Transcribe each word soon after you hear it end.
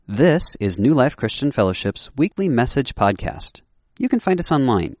This is New Life Christian Fellowship's weekly message podcast. You can find us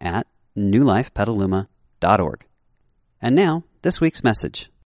online at newlifepetaluma.org. And now, this week's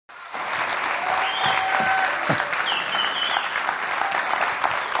message.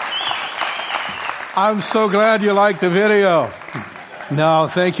 I'm so glad you liked the video. No,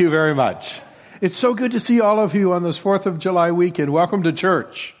 thank you very much. It's so good to see all of you on this 4th of July weekend. Welcome to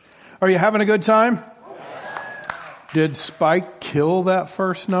church. Are you having a good time? Did Spike kill that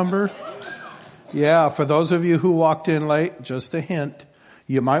first number? Yeah, for those of you who walked in late, just a hint.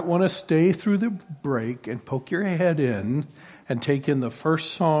 You might want to stay through the break and poke your head in and take in the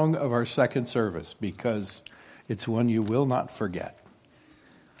first song of our second service because it's one you will not forget.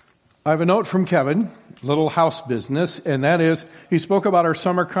 I have a note from Kevin, little house business, and that is, he spoke about our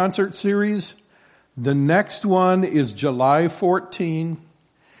summer concert series. The next one is July 14,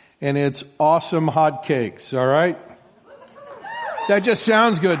 and it's Awesome Hot Cakes, all right? That just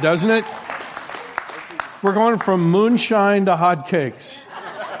sounds good, doesn't it? We're going from moonshine to hot cakes.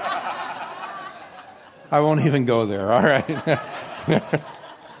 I won't even go there, all right?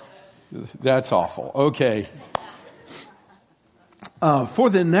 That's awful. Okay. For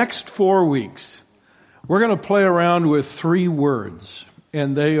the next 4 weeks, we're going to play around with 3 words,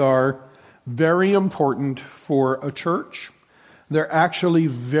 and they are very important for a church. They're actually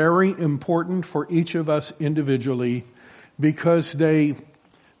very important for each of us individually because they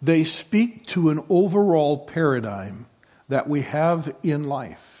speak to an overall paradigm that we have in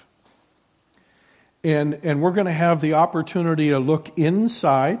life. And we're going to have the opportunity to look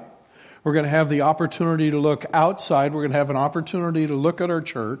inside. We're going to have the opportunity to look outside. We're going to have an opportunity to look at our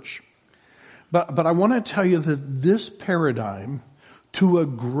church. But I want to tell you that this paradigm, to a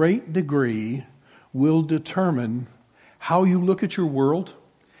great degree, will determine how you look at your world,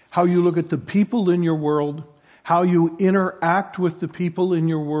 how you look at the people in your world, how you interact with the people in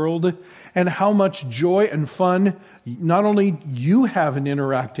your world, and how much joy and fun not only you have in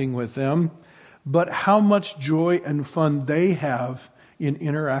interacting with them, but how much joy and fun they have in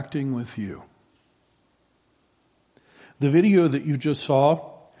interacting with you. The video that you just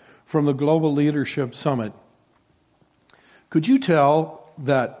saw from the Global Leadership Summit, could you tell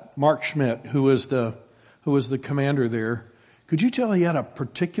that Mark Schmidt, who was the commander there, could you tell he had a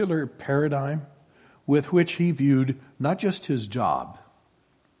particular paradigm with which he viewed not just his job,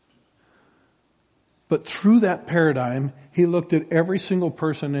 but through that paradigm, he looked at every single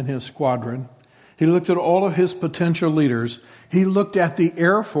person in his squadron. He looked at all of his potential leaders. He looked at the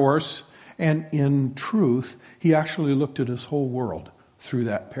Air Force, and in truth, he actually looked at his whole world through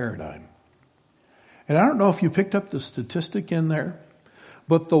that paradigm. And I don't know if you picked up the statistic in there,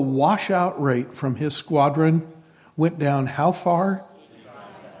 but the washout rate from his squadron went down how far?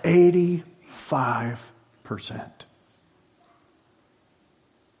 85%.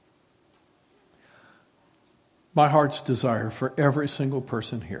 My heart's desire for every single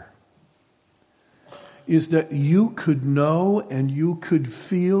person here is that you could know and you could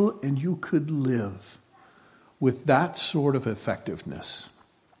feel and you could live with that sort of effectiveness.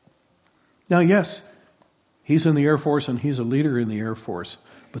 Now, yes, he's in the Air Force and he's a leader in the Air Force.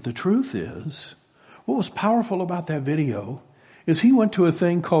 But the truth is, what was powerful about that video is he went to a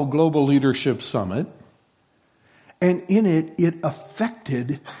thing called Global Leadership Summit, and in it, it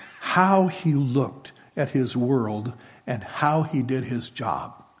affected how he looked at his world and how he did his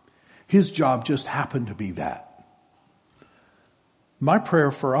job. His job just happened to be that. My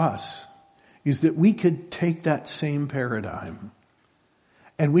prayer for us is that we could take that same paradigm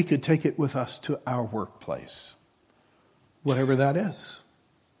and we could take it with us to our workplace, whatever that is,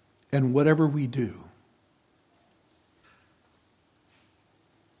 and whatever we do.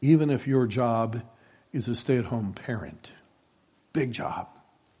 Even if your job is a stay-at-home parent, big job,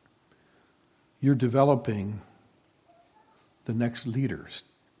 you're developing the next leaders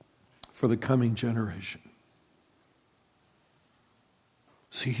for the coming generation.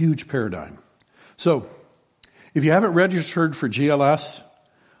 It's a huge paradigm. So, if you haven't registered for GLS,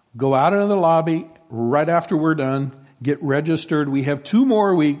 go out into the lobby right after we're done, get registered. We have 2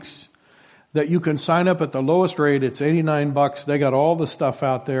 more weeks that you can sign up at the lowest rate. It's $89. They got all the stuff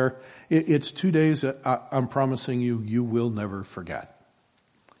out there. It's 2 days that I'm promising you will never forget.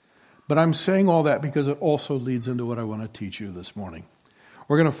 But I'm saying all that because it also leads into what I want to teach you this morning.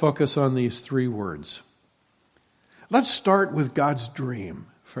 We're going to focus on these 3 words. Let's start with God's dream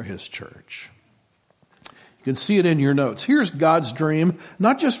for His church. You can see it in your notes. Here's God's dream,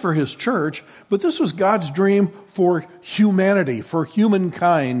 not just for His church, but this was God's dream for humanity, for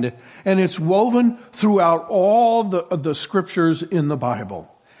humankind. And it's woven throughout all the scriptures in the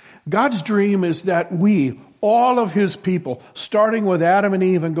Bible. God's dream is that we, all of his people, starting with Adam and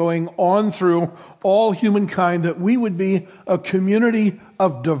Eve and going on through all humankind, that we would be a community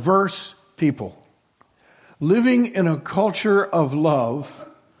of diverse people, living in a culture of love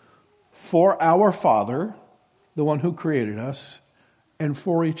for our Father, the one who created us, and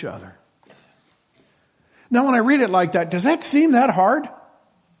for each other. Now, when I read it like that, does that seem that hard?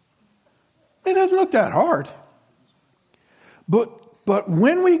 It doesn't look that hard. But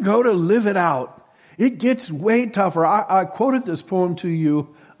when we go to live it out, it gets way tougher. I quoted this poem to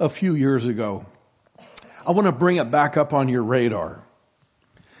you a few years ago. I want to bring it back up on your radar.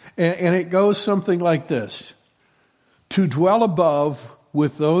 And it goes something like this. To dwell above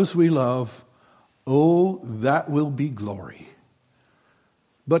with those we love, oh, that will be glory.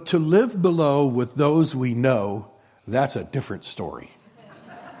 But to live below with those we know, that's a different story.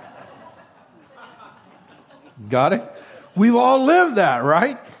 Got it? We've all lived that,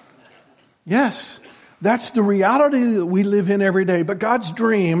 right? Yes. That's the reality that we live in every day. But God's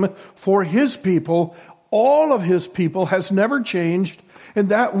dream for his people, all of his people, has never changed, and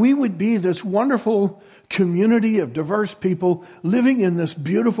that we would be this wonderful community of diverse people living in this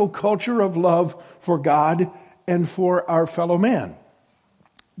beautiful culture of love for God and for our fellow man.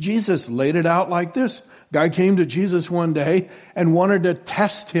 Jesus laid it out like this. Guy came to Jesus one day and wanted to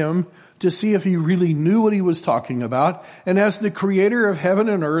test him to see if he really knew what he was talking about. And as the creator of heaven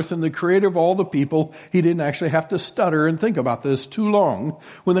and earth and the creator of all the people, he didn't actually have to stutter and think about this too long.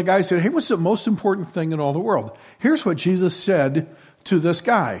 When the guy said, hey, what's the most important thing in all the world? Here's what Jesus said to this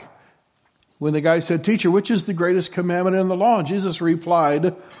guy. When the guy said, teacher, which is the greatest commandment in the law? And Jesus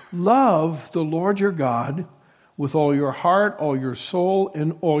replied, love the Lord your God with all your heart, all your soul,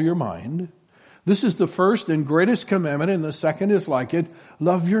 and all your mind. This is the first and greatest commandment, and the second is like it.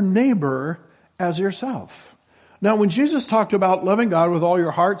 Love your neighbor as yourself. Now, when Jesus talked about loving God with all your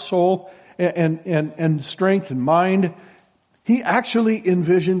heart, soul, and strength and mind, he actually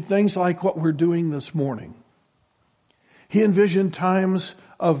envisioned things like what we're doing this morning. He envisioned times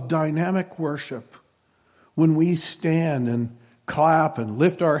of dynamic worship when we stand and clap and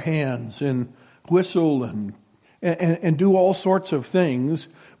lift our hands and whistle and do all sorts of things,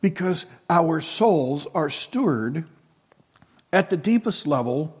 because our souls are stirred at the deepest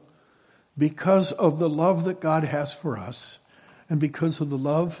level because of the love that God has for us and because of the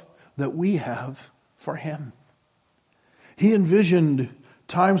love that we have for him. He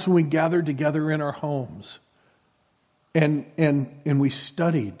times when we gathered together in our homes and we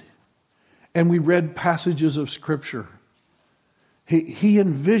studied and we read passages of Scripture. He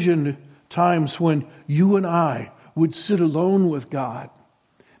envisioned times when you and I would sit alone with God,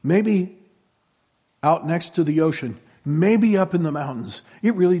 maybe out next to the ocean, maybe up in the mountains.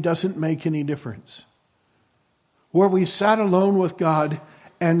 It really doesn't make any difference. Where we sat alone with God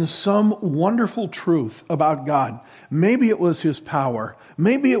and some wonderful truth about God. Maybe it was his power.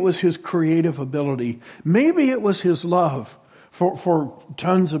 Maybe it was his creative ability. Maybe it was his love for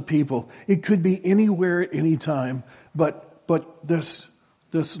tons of people. It could be anywhere at any time. But this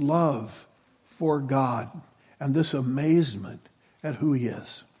love for God and this amazement at who he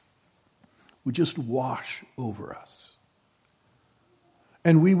is would just wash over us.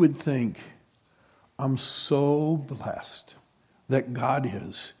 And we would think, I'm so blessed that God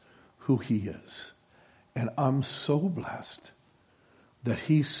is who he is. And I'm so blessed that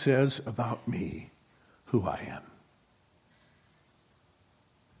he says about me who I am.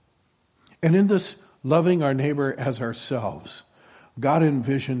 And in this loving our neighbor as ourselves, God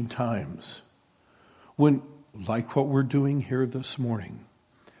envisioned times when, like what we're doing here this morning,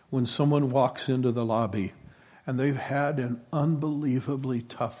 when someone walks into the lobby and they've had an unbelievably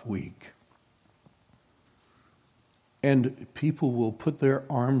tough week, and people will put their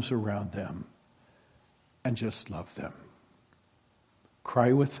arms around them and just love them,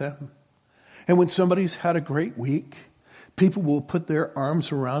 cry with them. And when somebody's had a great week, people will put their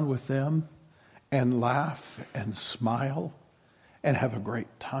arms around with them and laugh and smile and have a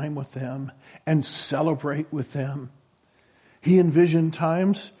great time with them and celebrate with them. He envisioned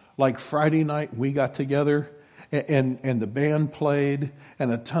times like Friday night we got together and the band played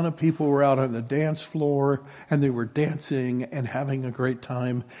and a ton of people were out on the dance floor and they were dancing and having a great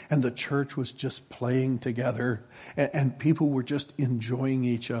time and the church was just playing together and people were just enjoying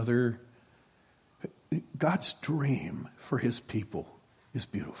each other. God's dream for his people is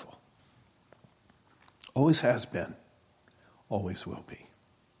beautiful. Always has been. Always will be.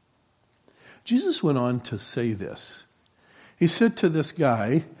 Jesus went on to say this. He said to this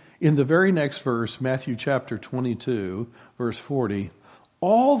guy in the very next verse, Matthew chapter 22, verse 40,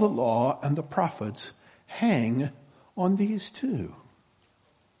 all the law and the prophets hang on these two.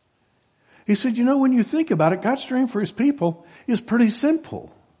 He said, when you think about it, God's dream for his people is pretty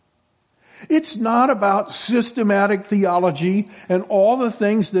simple. It's not about systematic theology and all the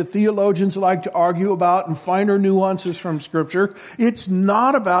things that theologians like to argue about and finer nuances from Scripture. It's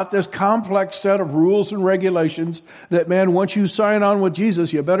not about this complex set of rules and regulations that, man, once you sign on with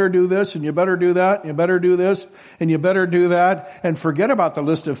Jesus, you better do this and you better do that and you better do this and you better do that, and forget about the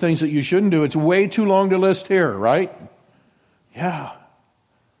list of things that you shouldn't do. It's way too long to list here, right? Yeah.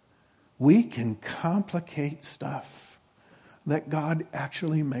 We can complicate stuff that God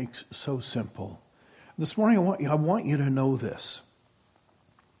actually makes so simple. This morning I want you to know this.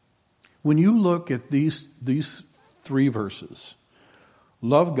 When you look at these 3 verses,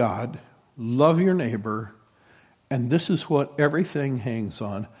 love God, love your neighbor, and this is what everything hangs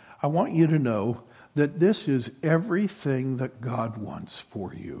on, I want you to know that this is everything that God wants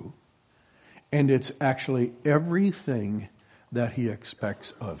for you. And it's actually everything that he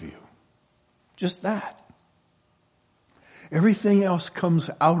expects of you. Just that. Everything else comes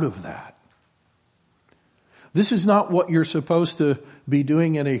out of that. This is not what you're supposed to be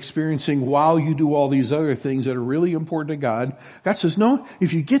doing and experiencing while you do all these other things that are really important to God. God says, no,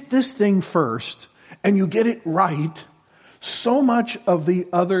 if you get this thing first and you get it right, so much of the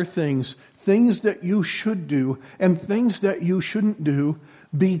other things that you should do and things that you shouldn't do,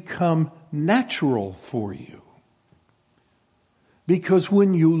 become natural for you. Because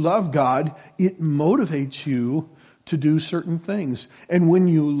when you love God, it motivates you to do certain things. And when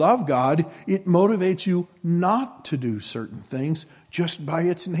you love God, it motivates you not to do certain things just by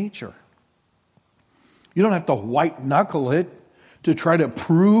its nature. You don't have to white knuckle it to try to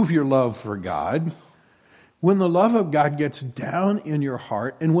prove your love for God. When the love of God gets down in your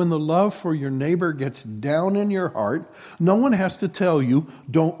heart, and when the love for your neighbor gets down in your heart, no one has to tell you,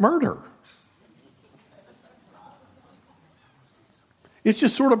 don't murder. It's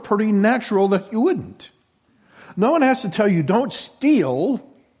just sort of pretty natural that you wouldn't. No one has to tell you, don't steal,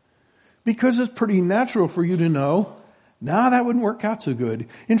 because it's pretty natural for you to know, that wouldn't work out so good.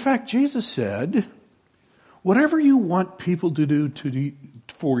 In fact, Jesus said, whatever you want people to do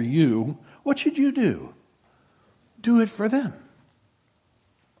for you, what should you do? Do it for them.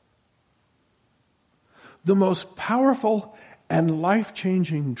 The most powerful and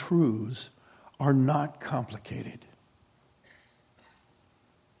life-changing truths are not complicated.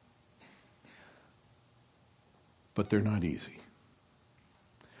 But they're not easy.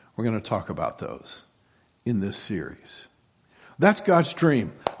 We're going to talk about those in this series. That's God's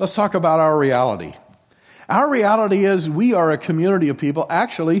dream. Let's talk about our reality. Our reality is we are a community of people.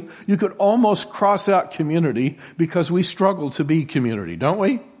 Actually, you could almost cross out community because we struggle to be community, don't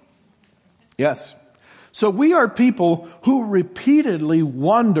we? Yes. So we are people who repeatedly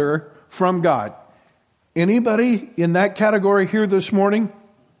wander from God. Anybody in that category here this morning?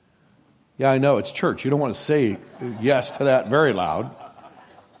 Yeah, I know, it's church. You don't want to say yes to that very loud.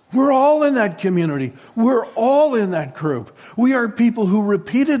 We're all in that community. We're all in that group. We are people who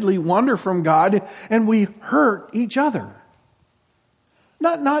repeatedly wander from God, and we hurt each other.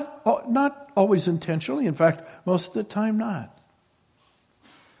 Not always intentionally. In fact, most of the time not.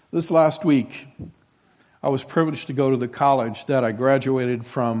 This last week, I was privileged to go to the college that I graduated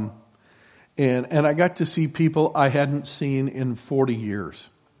from, and I got to see people I hadn't seen in 40 years.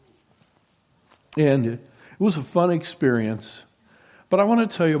 And it was a fun experience. But I want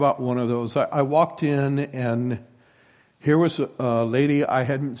to tell you about one of those. I walked in, and here was a lady I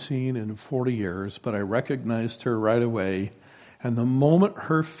hadn't seen in 40 years, but I recognized her right away. And the moment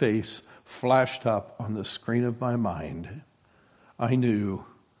her face flashed up on the screen of my mind, I knew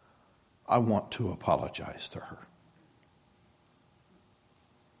I want to apologize to her.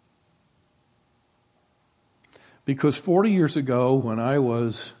 Because 40 years ago, when I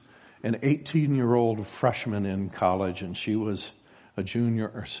was an 18-year-old freshman in college and she was a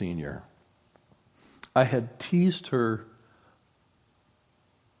junior or senior, I had teased her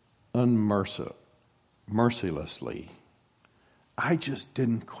mercilessly. I just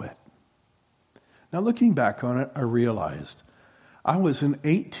didn't quit. Now, looking back on it, I realized I was an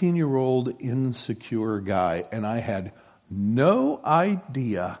 18-year-old insecure guy, and I had no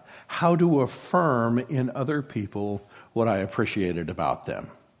idea how to affirm in other people what I appreciated about them.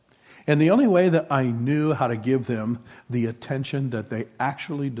 And the only way that I knew how to give them the attention that they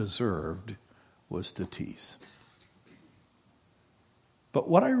actually deserved was to tease. But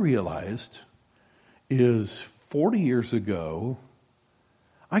what I realized is 40 years ago,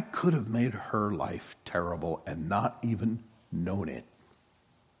 I could have made her life terrible and not even known it.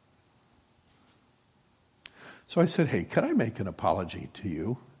 So I said, hey, could I make an apology to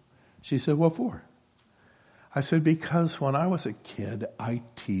you? She said, what for? I said, because when I was a kid, I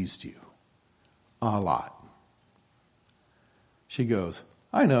teased you. a lot. She goes,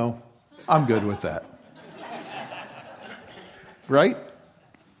 I know, I'm good with that. Right?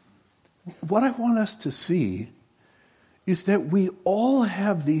 What I want us to see is that we all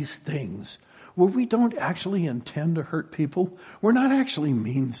have these things where we don't actually intend to hurt people. We're not actually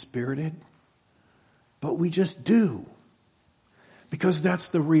mean-spirited, but we just do. Because that's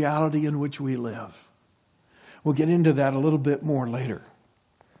the reality in which we live. We'll get into that a little bit more later.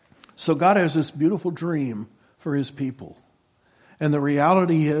 So God has this beautiful dream for his people. And the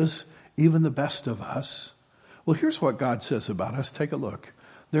reality is, even the best of us, well, here's what God says about us. Take a look.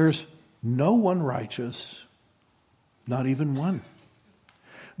 There's no one righteous, not even one.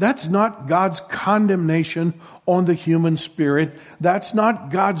 That's not God's condemnation on the human spirit. That's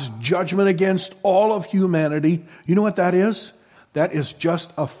not God's judgment against all of humanity. You know what that is? That is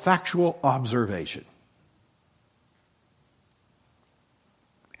just a factual observation.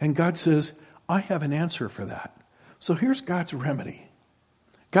 And God says, I have an answer for that. So here's God's remedy.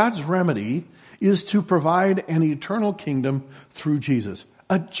 God's remedy is to provide an eternal kingdom through Jesus.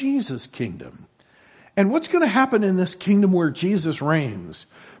 A Jesus kingdom. And what's going to happen in this kingdom where Jesus reigns?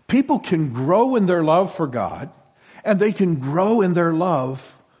 People can grow in their love for God, and they can grow in their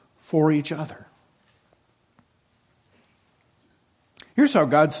love for each other. Here's how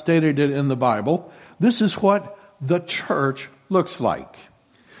God stated it in the Bible. This is what the church looks like.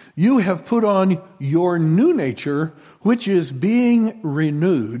 You have put on your new nature, which is being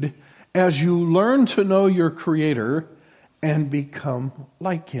renewed as you learn to know your Creator and become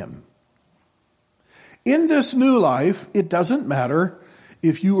like Him. In this new life, it doesn't matter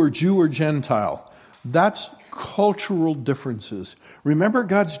if you are Jew or Gentile. That's cultural differences. Remember,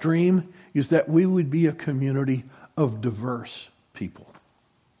 God's dream is that we would be a community of diverse people.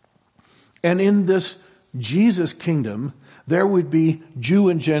 And in this Jesus kingdom, there would be Jew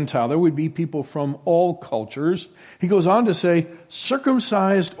and Gentile. There would be people from all cultures. He goes on to say,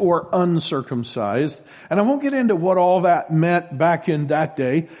 circumcised or uncircumcised. And I won't get into what all that meant back in that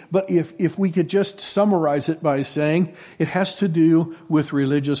day, but if we could just summarize it by saying it has to do with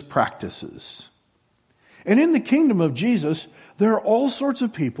religious practices. And in the kingdom of Jesus, there are all sorts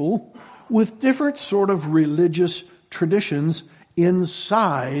of people with different sort of religious traditions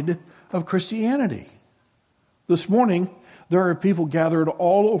inside of Christianity. This morning, there are people gathered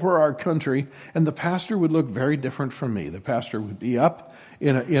all over our country, and the pastor would look very different from me. The pastor would be up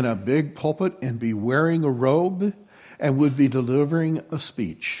in a big pulpit and be wearing a robe and would be delivering a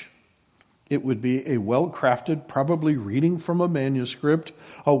speech. It would be a well-crafted, probably reading from a manuscript,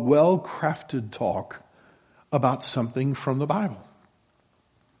 a well-crafted talk about something from the Bible.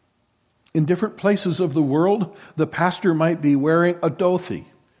 In different places of the world, the pastor might be wearing a dhoti,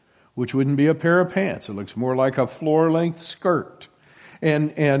 which wouldn't be a pair of pants. It looks more like a floor-length skirt.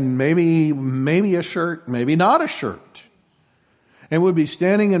 And maybe a shirt, maybe not a shirt. And would be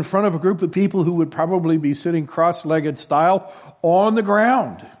standing in front of a group of people who would probably be sitting cross-legged style on the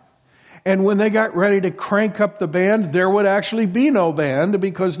ground. And when they got ready to crank up the band, there would actually be no band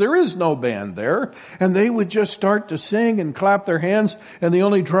because there is no band there. And they would just start to sing and clap their hands, and the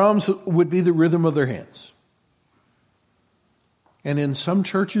only drums would be the rhythm of their hands. And in some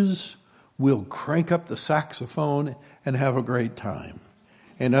churches, we'll crank up the saxophone and have a great time.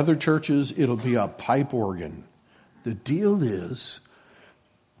 In other churches, it'll be a pipe organ. The deal is,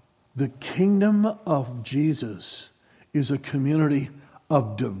 the kingdom of Jesus is a community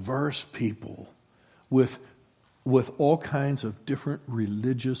of diverse people with all kinds of different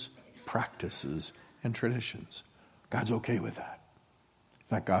religious practices and traditions. God's okay with that.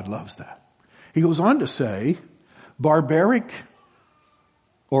 In fact, God loves that. He goes on to say, barbaric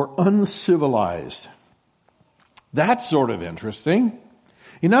or uncivilized. That's sort of interesting.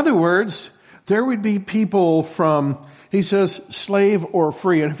 In other words, there would be people from, he says, slave or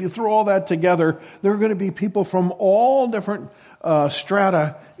free. And if you throw all that together, there are going to be people from all different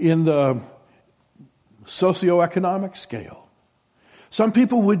strata in the socioeconomic scale. Some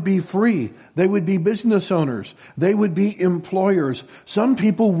people would be free. They would be business owners. They would be employers. Some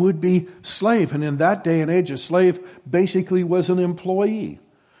people would be slave. And in that day and age, a slave basically was an employee.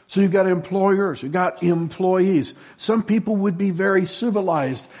 So you've got employers, you've got employees. Some people would be very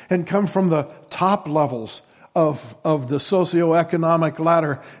civilized and come from the top levels of the socioeconomic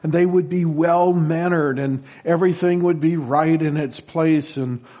ladder, and they would be well-mannered and everything would be right in its place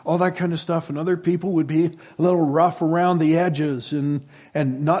and all that kind of stuff. And other people would be a little rough around the edges and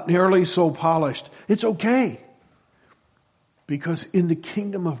not nearly so polished. It's okay. Because in the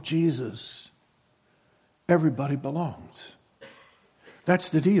kingdom of Jesus, everybody belongs. That's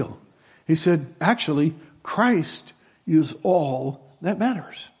the deal. He said, actually, Christ is all that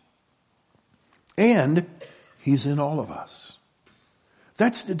matters. And He's in all of us.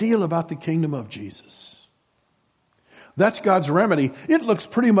 That's the deal about the kingdom of Jesus. That's God's remedy. It looks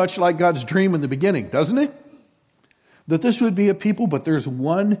pretty much like God's dream in the beginning, doesn't it? That this would be a people, but there's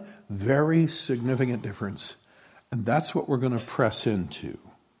one very significant difference. And that's what we're going to press into.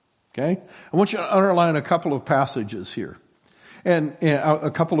 Okay? I want you to underline a couple of passages here. And a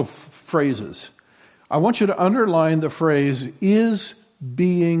couple of phrases. I want you to underline the phrase, is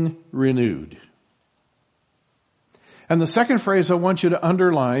being renewed. And the second phrase I want you to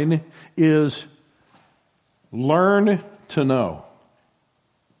underline is, learn to know.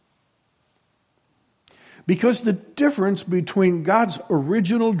 Because the difference between God's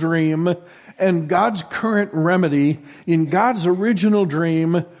original dream and God's current remedy, in God's original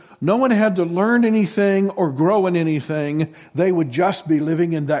dream, no one had to learn anything or grow in anything. They would just be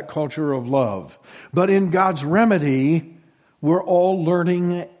living in that culture of love. But in God's remedy, we're all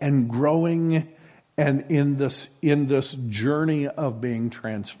learning and growing and in this journey of being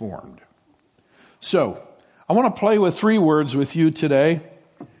transformed. So, I want to play with 3 words with you today.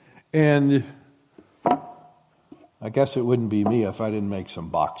 And I guess it wouldn't be me if I didn't make some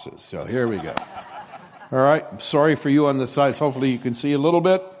boxes. So here we go. All right. Sorry for you on the sides. Hopefully you can see a little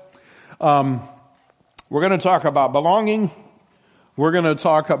bit. We're going to talk about belonging. We're going to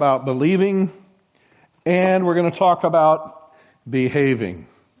talk about believing. And we're going to talk about behaving.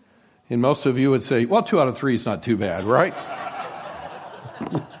 And most of you would say, well, 2 out of 3 is not too bad, right?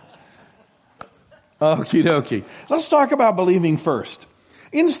 Okie dokie. Let's talk about believing first.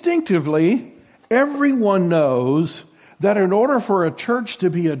 Instinctively, everyone knows that in order for a church to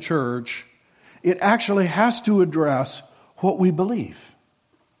be a church, it actually has to address what we believe.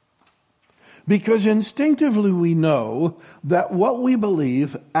 Because instinctively we know that what we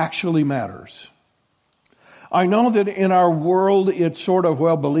believe actually matters. I know that in our world it's sort of,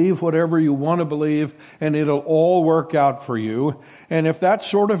 well, believe whatever you want to believe and it'll all work out for you. And if that's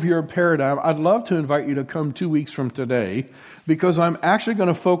sort of your paradigm, I'd love to invite you to come 2 weeks from today, because I'm actually going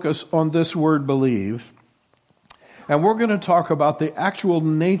to focus on this word believe. And we're going to talk about the actual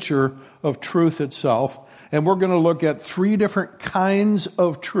nature of truth itself. And we're going to look at 3 different kinds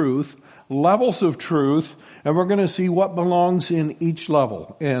of truth, levels of truth, and we're going to see what belongs in each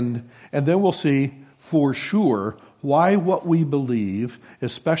level. And then we'll see for sure why what we believe,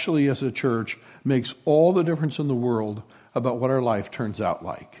 especially as a church, makes all the difference in the world about what our life turns out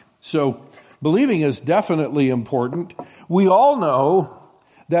like. So, believing is definitely important. We all know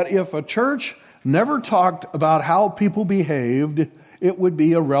that if a church never talked about how people behaved, it would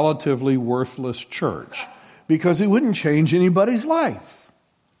be a relatively worthless church, because it wouldn't change anybody's life.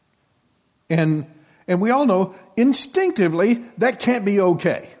 And we all know instinctively that can't be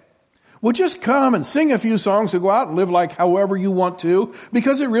okay. Well, just come and sing a few songs and go out and live like however you want to,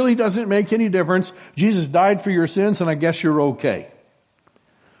 because it really doesn't make any difference. Jesus died for your sins and I guess you're okay.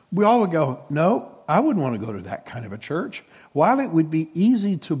 We all would go, no, I wouldn't want to go to that kind of a church. While it would be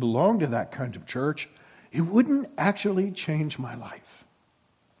easy to belong to that kind of church, it wouldn't actually change my life.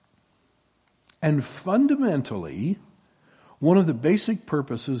 And fundamentally, one of the basic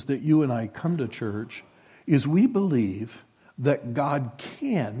purposes that you and I come to church is we believe that God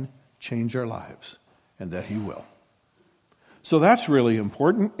can change our lives and that He will. So that's really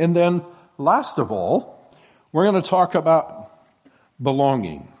important. And then last of all, we're going to talk about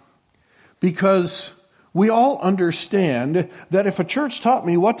belonging, because we all understand that if a church taught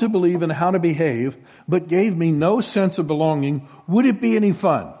me what to believe and how to behave, but gave me no sense of belonging, would it be any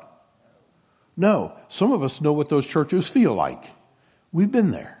fun? No. Some of us know what those churches feel like. We've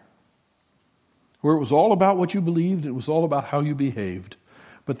been there. Where it was all about what you believed, it was all about how you behaved.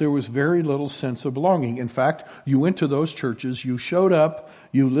 But there was very little sense of belonging. In fact, you went to those churches, you showed up,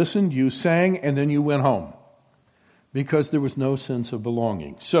 you listened, you sang, and then you went home. Because there was no sense of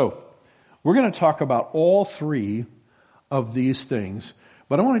belonging. So, we're going to talk about all 3 of these things.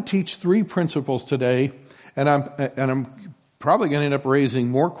 But I want to teach 3 principles today, and I'm probably going to end up raising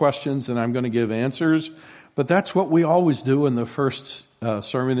more questions than I'm going to give answers. But that's what we always do in the first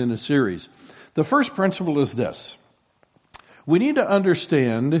sermon in the series. The first principle is this. We need to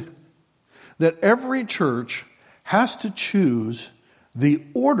understand that every church has to choose the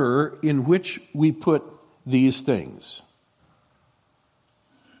order in which we put these things.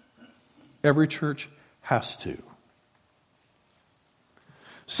 Every church has to.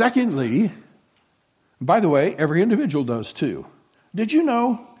 Secondly, by the way, every individual does too. Did you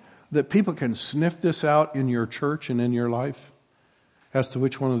know that people can sniff this out in your church and in your life? As to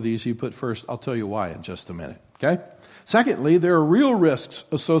which one of these you put first, I'll tell you why in just a minute, okay? Secondly, there are real risks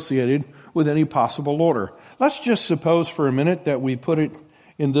associated with any possible order. Let's just suppose for a minute that we put it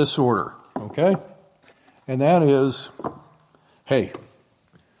in this order, okay? And that is, hey,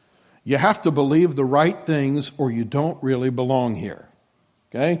 you have to believe the right things or you don't really belong here.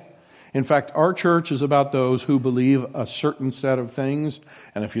 Okay? In fact, our church is about those who believe a certain set of things.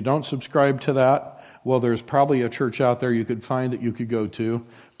 And if you don't subscribe to that, well, there's probably a church out there you could find that you could go to.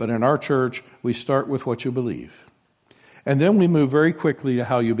 But in our church, we start with what you believe. And then we move very quickly to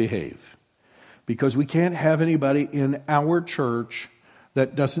how you behave. Because we can't have anybody in our church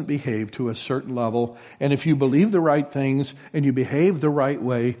that doesn't behave to a certain level. And if you believe the right things and you behave the right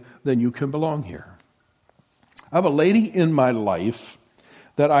way, then you can belong here. I have a lady in my life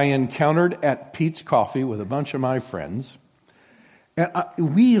that I encountered at Pete's Coffee with a bunch of my friends. And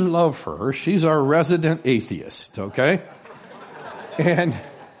we love her. She's our resident atheist, okay? And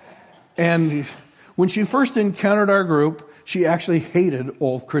when she first encountered our group, she actually hated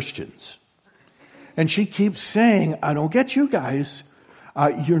all Christians. And she keeps saying, I don't get you guys.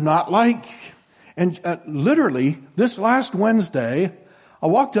 You're not like... And literally, this last Wednesday, I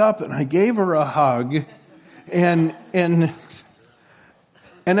walked up and I gave her a hug. And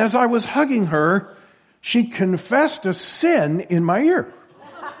as I was hugging her, she confessed a sin in my ear.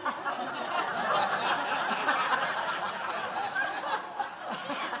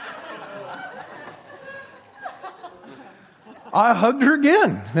 I hugged her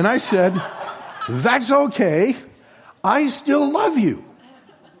again and I said, that's okay. I still love you.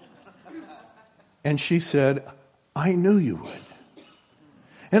 And she said, I knew you would.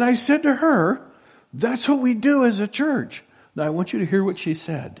 And I said to her, that's what we do as a church. Now I want you to hear what she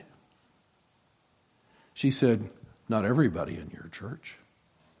said. She said, not everybody in your church.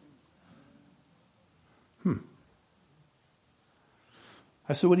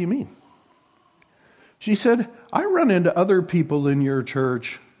 I said, what do you mean? She said, I run into other people in your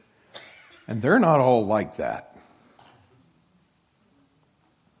church and they're not all like that.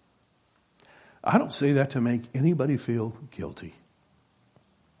 I don't say that to make anybody feel guilty.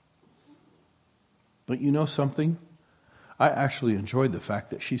 But you know something? I actually enjoyed the fact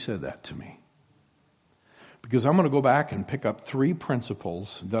that she said that to me. Because I'm going to go back and pick up 3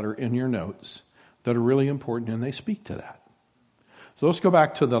 principles that are in your notes that are really important and they speak to that. So let's go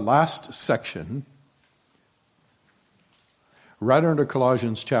back to the last section, right under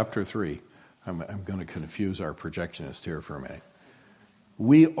Colossians chapter 3. I'm going to confuse our projectionist here for a minute.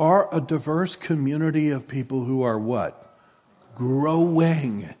 We are a diverse community of people who are what?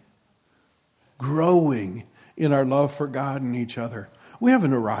 Growing in our love for God and each other. We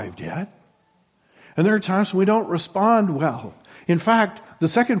haven't arrived yet. And there are times when we don't respond well. In fact, the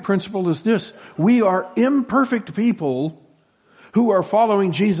second principle is this. We are imperfect people who are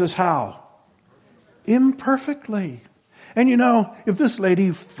following Jesus how? Imperfectly. And you know, if this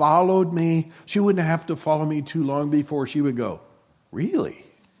lady followed me, she wouldn't have to follow me too long before she would go, really?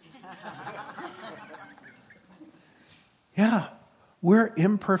 Yeah, we're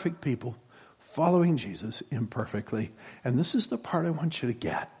imperfect people following Jesus imperfectly. And this is the part I want you to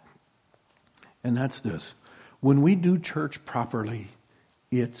get. And that's this. When we do church properly,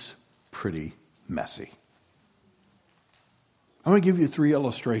 it's pretty messy. I'm going to give you 3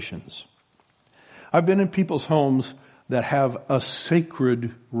 illustrations. I've been in people's homes that have a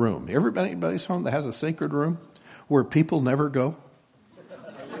sacred room. Anybody's home that has a sacred room where people never go?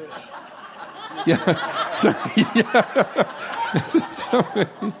 Yeah.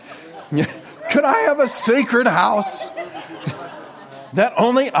 Could I have a sacred house that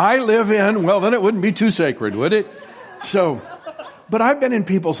only I live in? Well, then it wouldn't be too sacred, would it? But I've been in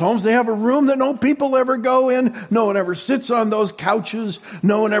people's homes. They have a room that no people ever go in. No one ever sits on those couches.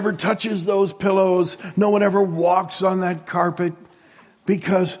 No one ever touches those pillows. No one ever walks on that carpet.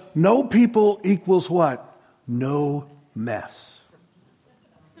 Because no people equals what? No mess.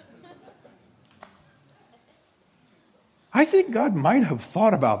 I think God might have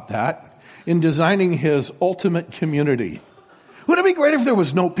thought about that in designing His ultimate community. Wouldn't it be great if there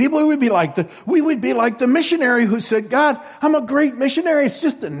was no people? We would be like the missionary who said, God, I'm a great missionary. It's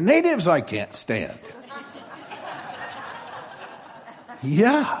just the natives I can't stand.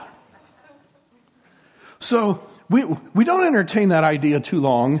 Yeah. So we don't entertain that idea too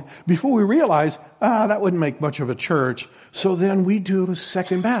long before we realize, that wouldn't make much of a church. So then we do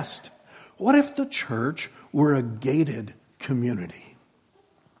second best. What if the church were a gated community?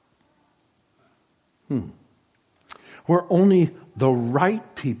 Where only the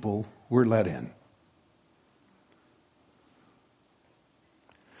right people were let in.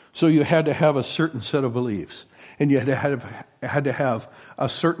 So you had to have a certain set of beliefs. And you had to have a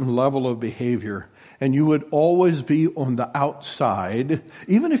certain level of behavior. And you would always be on the outside.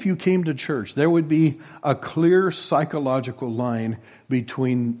 Even if you came to church, there would be a clear psychological line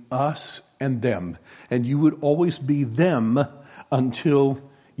between us and them. And you would always be them until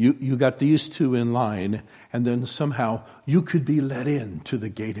you got these two in line, and then somehow you could be let in to the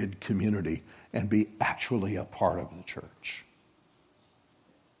gated community and be actually a part of the church.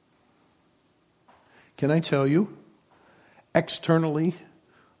 Can I tell you, externally,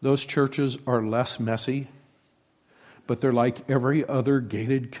 those churches are less messy, but they're like every other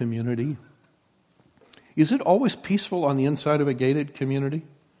gated community. Is it always peaceful on the inside of a gated community?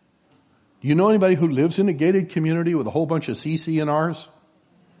 Do you know anybody who lives in a gated community with a whole bunch of CC&Rs?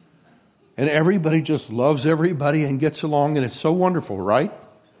 And everybody just loves everybody and gets along, and it's so wonderful, right?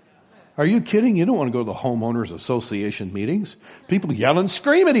 Are you kidding? You don't want to go to the homeowners association meetings. People yell and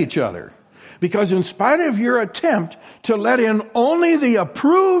scream at each other. Because in spite of your attempt to let in only the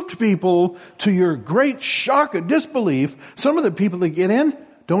approved people, to your great shock and disbelief, some of the people that get in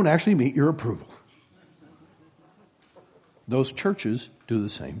don't actually meet your approval. Those churches do the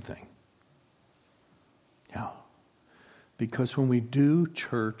same thing. Yeah. Because when we do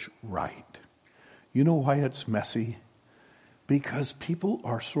church right, you know why it's messy? Because people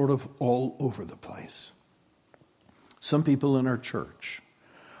are sort of all over the place. Some people in our church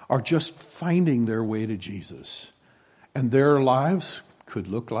are just finding their way to Jesus, and their lives could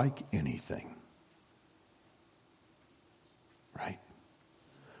look like anything. Right?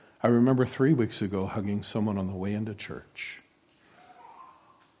 I remember 3 weeks ago hugging someone on the way into church,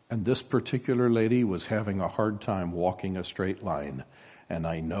 and this particular lady was having a hard time walking a straight line, and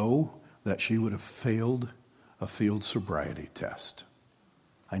I know that she would have failed a field sobriety test.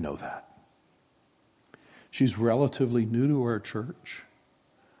 I know that. She's relatively new to our church.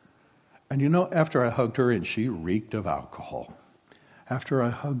 And you know, after I hugged her, and she reeked of alcohol, after I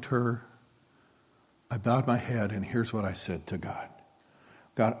hugged her, I bowed my head, and here's what I said to God.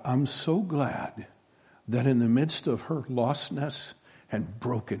 God, I'm so glad that in the midst of her lostness and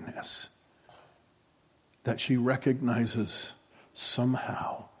brokenness, that she recognizes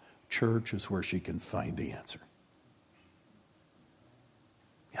somehow church is where she can find the answer.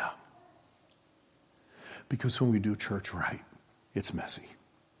 Yeah. Because when we do church right, it's messy.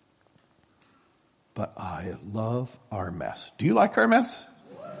 But I love our mess. Do you like our mess?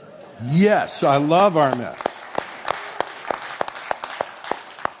 Yes, I love our mess.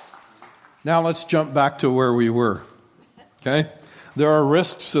 Now let's jump back to where we were. Okay? There are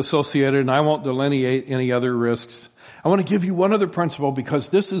risks associated, and I won't delineate any other risks. I want to give you one other principle, because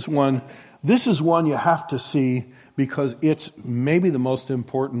this is one you have to see, because it's maybe the most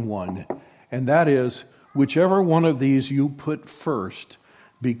important one. And that is, whichever one of these you put first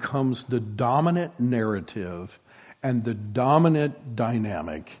becomes the dominant narrative and the dominant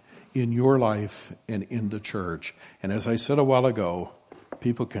dynamic in your life and in the church. And as I said a while ago,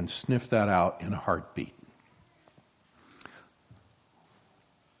 people can sniff that out in a heartbeat.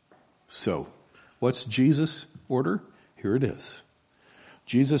 So, what's Jesus' order? Here it is.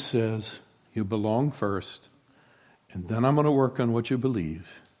 Jesus says, you belong first, and then I'm going to work on what you believe,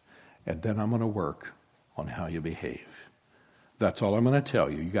 and then I'm going to work on how you behave. That's all I'm going to tell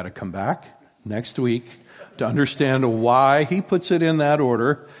you. You got to come back next week to understand why he puts it in that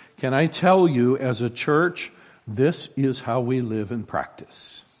order. Can I tell you, as a church, this is how we live and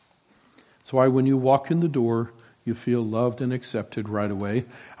practice. That's why when you walk in the door, you feel loved and accepted right away.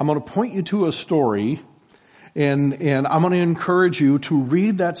 I'm going to point you to a story, and I'm going to encourage you to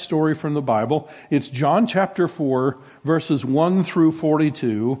read that story from the Bible. It's John chapter 4, verses 1 through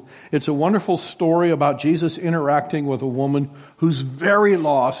 42. It's a wonderful story about Jesus interacting with a woman who's very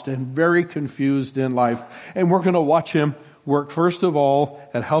lost and very confused in life. And we're going to watch him work, first of all,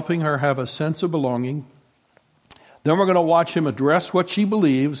 at helping her have a sense of belonging. Then we're going to watch him address what she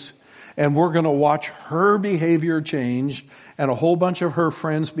believes. And we're going to watch her behavior change and a whole bunch of her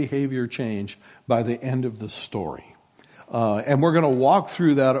friends' behavior change by the end of the story. And we're going to walk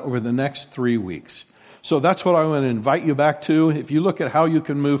through that over the next 3 weeks. So that's what I want to invite you back to. If you look at how you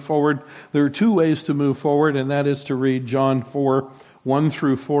can move forward, there are 2 ways to move forward, and that is to read John 4, 1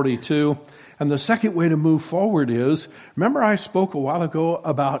 through 42. And the second way to move forward is, remember I spoke a while ago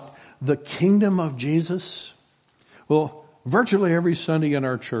about the kingdom of Jesus? Well, virtually every Sunday in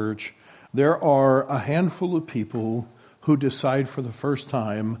our church, there are a handful of people who decide for the first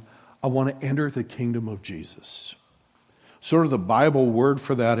time, I want to enter the kingdom of Jesus. Sort of the Bible word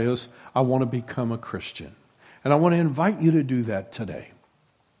for that is, I want to become a Christian. And I want to invite you to do that today.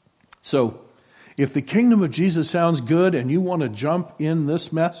 So, if the kingdom of Jesus sounds good and you want to jump in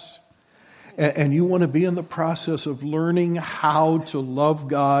this mess, and you want to be in the process of learning how to love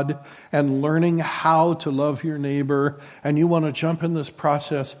God and learning how to love your neighbor, and you want to jump in this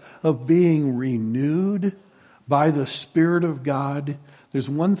process of being renewed by the Spirit of God. There's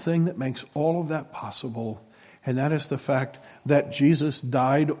one thing that makes all of that possible, and that is the fact that Jesus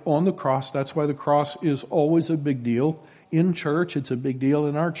died on the cross. That's why the cross is always a big deal in church. It's a big deal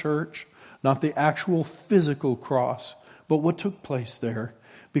in our church, not the actual physical cross, but what took place there.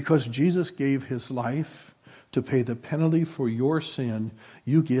 Because Jesus gave his life to pay the penalty for your sin,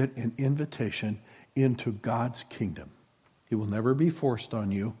 you get an invitation into God's kingdom. It will never be forced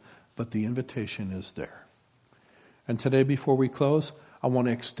on you, but the invitation is there. And today, before we close, I want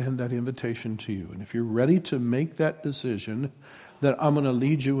to extend that invitation to you. And if you're ready to make that decision, then I'm going to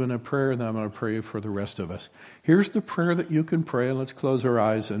lead you in a prayer, and then I'm going to pray for the rest of us. Here's the prayer that you can pray, and let's close our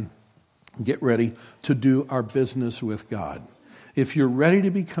eyes and get ready to do our business with God. If you're ready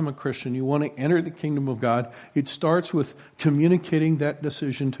to become a Christian, you want to enter the kingdom of God, it starts with communicating that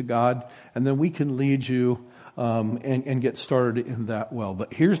decision to God, and then we can lead you and get started in that well.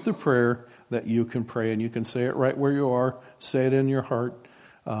 But here's the prayer that you can pray, and you can say it right where you are, say it in your heart,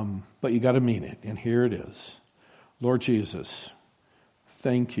 but you got to mean it. And here it is. Lord Jesus,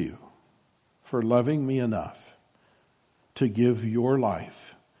 thank you for loving me enough to give your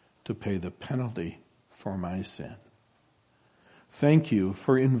life to pay the penalty for my sin. Thank you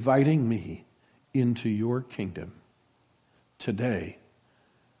for inviting me into your kingdom. Today,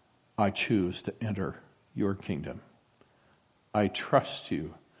 I choose to enter your kingdom. I trust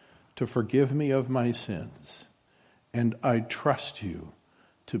you to forgive me of my sins, and I trust you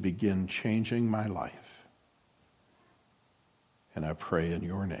to begin changing my life. And I pray in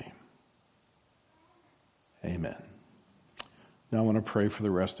your name. Amen. Now I want to pray for the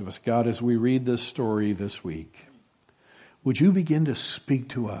rest of us. God, as we read this story this week, would you begin to speak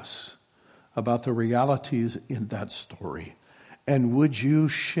to us about the realities in that story? And would you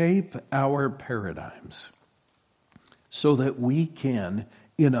shape our paradigms so that we can,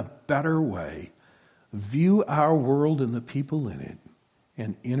 in a better way, view our world and the people in it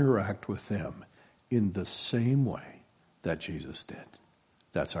and interact with them in the same way that Jesus did?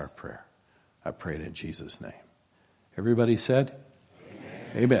 That's our prayer. I pray it in Jesus' name. Everybody said?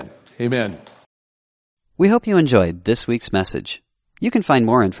 Amen. Amen. We hope you enjoyed this week's message. You can find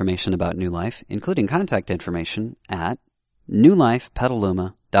more information about New Life, including contact information, at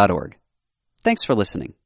newlifepetaluma.org. Thanks for listening.